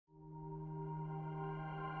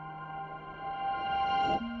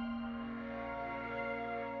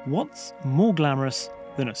What's more glamorous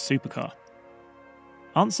than a supercar?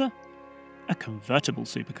 Answer: a convertible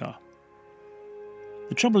supercar.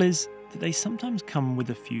 The trouble is that they sometimes come with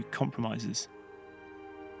a few compromises.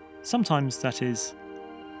 Sometimes, that is,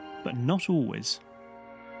 but not always.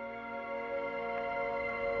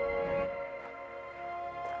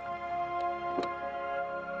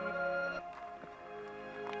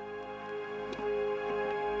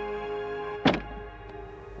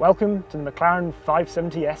 Welcome to the McLaren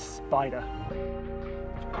 570S Spider.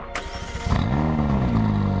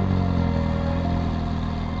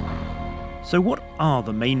 So what are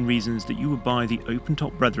the main reasons that you would buy the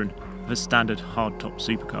open-top brethren of a standard hardtop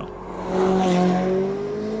supercar?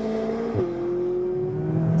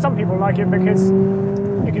 Some people like it because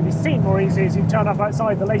you can be seen more easily as you turn up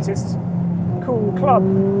outside the latest cool club.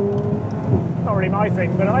 Not really my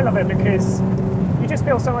thing, but I love it because you just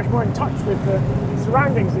feel so much more in touch with the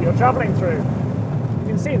surroundings that you're travelling through. You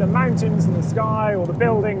can see the mountains and the sky, or the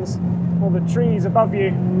buildings, or the trees above you.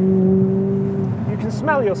 You can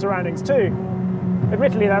smell your surroundings too.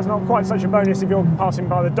 Admittedly, that's not quite such a bonus if you're passing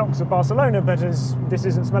by the docks of Barcelona, but as this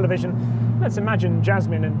isn't smell-o-vision, let's imagine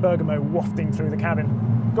jasmine and bergamot wafting through the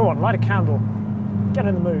cabin. Go on, light a candle. Get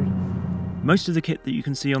in the mood. Most of the kit that you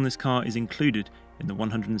can see on this car is included in the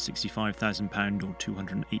 £165,000 or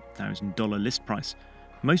 $208,000 list price,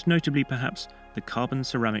 most notably perhaps the carbon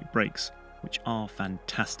ceramic brakes, which are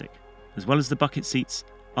fantastic. As well as the bucket seats,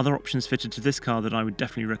 other options fitted to this car that I would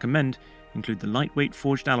definitely recommend include the lightweight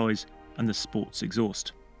forged alloys and the sports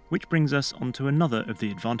exhaust. Which brings us onto another of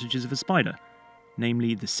the advantages of a Spider,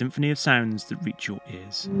 namely the symphony of sounds that reach your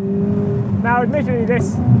ears. Now admittedly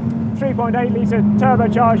this 3.8 litre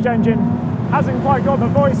turbocharged engine hasn't quite got the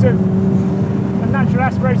voice of a naturally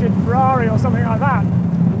aspirated Ferrari or something like that,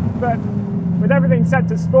 but with everything set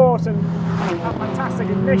to sport and a fantastic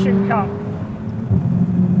ignition cut,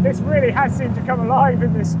 this really has seemed to come alive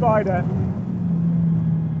in this Spider.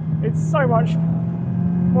 It's so much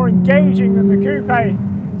more engaging than the coupe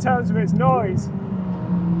in terms of its noise.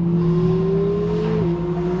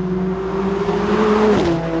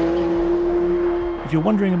 If you're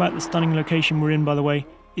wondering about the stunning location we're in, by the way,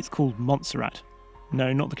 it's called Montserrat.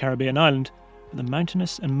 No, not the Caribbean island, but the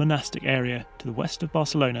mountainous and monastic area to the west of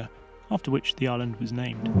Barcelona, after which the island was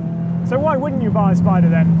named. So why wouldn't you buy a Spider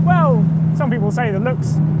then? Well, some people say the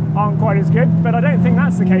looks aren't quite as good, but I don't think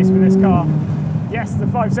that's the case for this car. Yes, the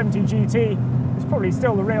 570 GT is probably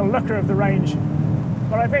still the real looker of the range,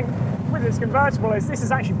 but I think with this convertible, this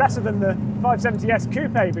is actually better than the 570S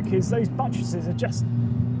Coupe because those buttresses are just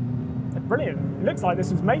brilliant. It looks like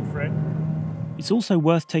this was made for it. It's also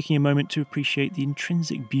worth taking a moment to appreciate the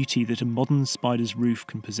intrinsic beauty that a modern Spider's roof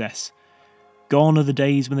can possess. Gone are the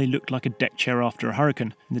days when they looked like a deck chair after a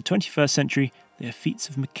hurricane. In the 21st century, they are feats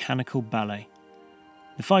of mechanical ballet.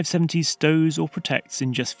 The 570 stows or protects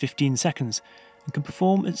in just 15 seconds and can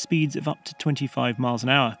perform at speeds of up to 25 miles an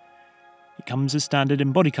hour. It comes as standard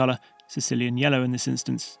in body colour, Sicilian yellow in this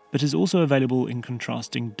instance, but is also available in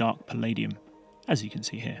contrasting dark palladium, as you can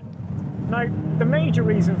see here. Now, the major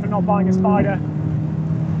reason for not buying a Spider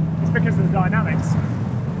is because of the dynamics.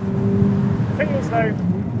 The thing is though,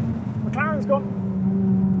 McLaren's got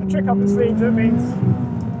a trick up the sleeve that means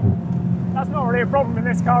that's not really a problem in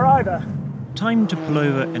this car either. Time to pull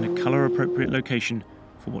over in a colour appropriate location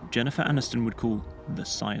for what Jennifer Aniston would call the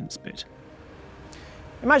science bit.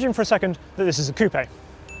 Imagine for a second that this is a coupe.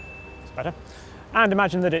 It's better. And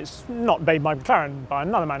imagine that it's not made by McLaren, by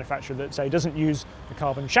another manufacturer that, say, doesn't use a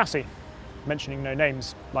carbon chassis, mentioning no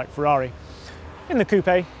names, like Ferrari. In the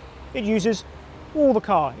coupe, it uses all the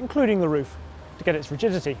car, including the roof, to get its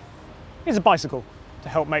rigidity. Here's a bicycle to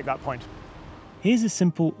help make that point. Here's a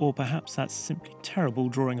simple, or perhaps that's simply terrible,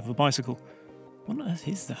 drawing of a bicycle. What on earth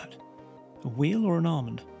is that? A wheel or an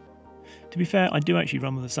almond? To be fair, I do actually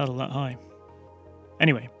run with a saddle that high.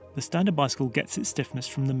 Anyway, the standard bicycle gets its stiffness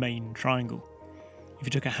from the main triangle. If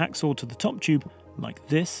you took a hacksaw to the top tube, like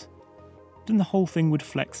this, then the whole thing would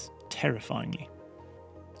flex terrifyingly.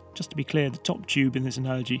 Just to be clear, the top tube in this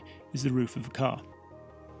analogy is the roof of a car.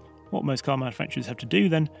 What most car manufacturers have to do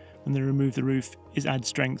then, when they remove the roof, is add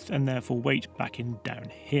strength and therefore weight back in down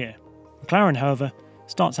here. McLaren, however,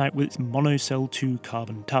 starts out with its monocell 2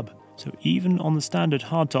 carbon tub, so even on the standard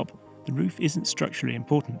hardtop, the roof isn't structurally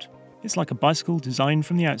important. It's like a bicycle designed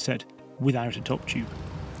from the outset without a top tube.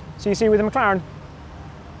 So you see with the McLaren,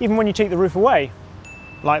 even when you take the roof away,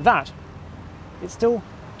 like that, it's still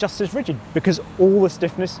just as rigid because all the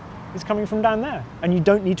stiffness is coming from down there and you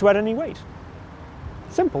don't need to add any weight.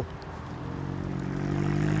 Simple.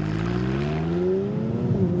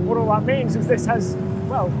 What all that means is this has,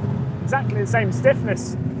 well, exactly the same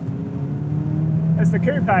stiffness as the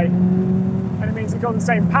coupe, and it means it's got the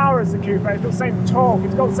same power as the coupe, it's got the same torque,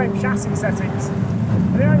 it's got the same chassis settings,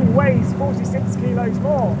 and it only weighs 46 kilos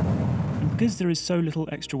more. And because there is so little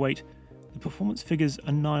extra weight, the performance figures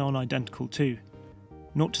are nigh on identical too.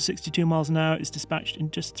 0 to 62 miles an hour is dispatched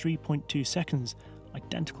in just 3.2 seconds,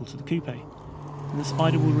 identical to the coupe. And the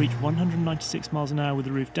Spider will reach 196 miles an hour with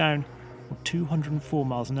the roof down, or 204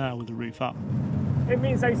 miles an hour with the roof up. It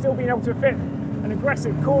means they've still been able to fit an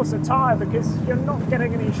aggressive Corsa tyre because you're not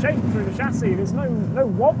getting any shake through the chassis. There's no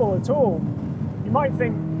wobble at all. You might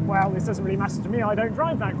think, well, this doesn't really matter to me, I don't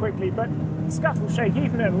drive that quickly, but scuttle shake,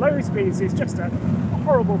 even at low speeds, is just a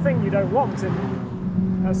horrible thing you don't want in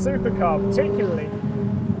a supercar particularly.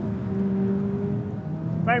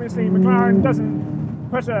 Famously, McLaren doesn't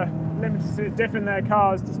put a limited diff in their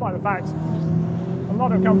cars, despite the fact a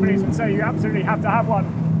lot of companies would say you absolutely have to have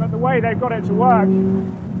one, but the way they've got it to work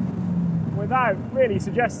without really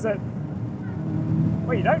suggests that,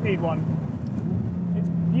 well, you don't need one. It's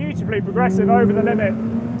beautifully progressive over the limit.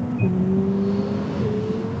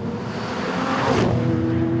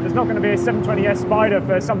 There's not going to be a 720S Spider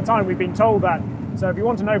for some time, we've been told that. So if you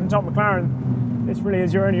want an open-top McLaren, this really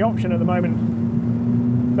is your only option at the moment.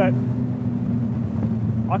 But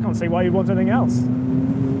I can't see why you'd want anything else.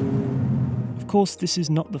 Of course, this is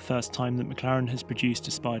not the first time that McLaren has produced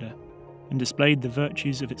a Spider and displayed the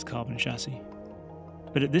virtues of its carbon chassis.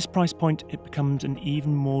 But at this price point, it becomes an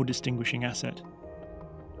even more distinguishing asset.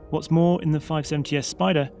 What's more, in the 570S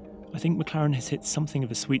Spider, I think McLaren has hit something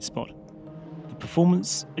of a sweet spot. The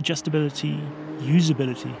performance, adjustability,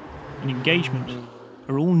 usability, and engagement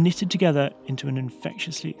are all knitted together into an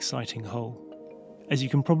infectiously exciting whole. As you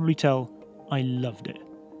can probably tell, I loved it,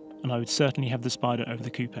 and I would certainly have the Spider over the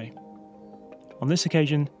coupe. On this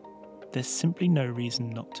occasion, there's simply no reason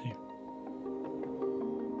not to.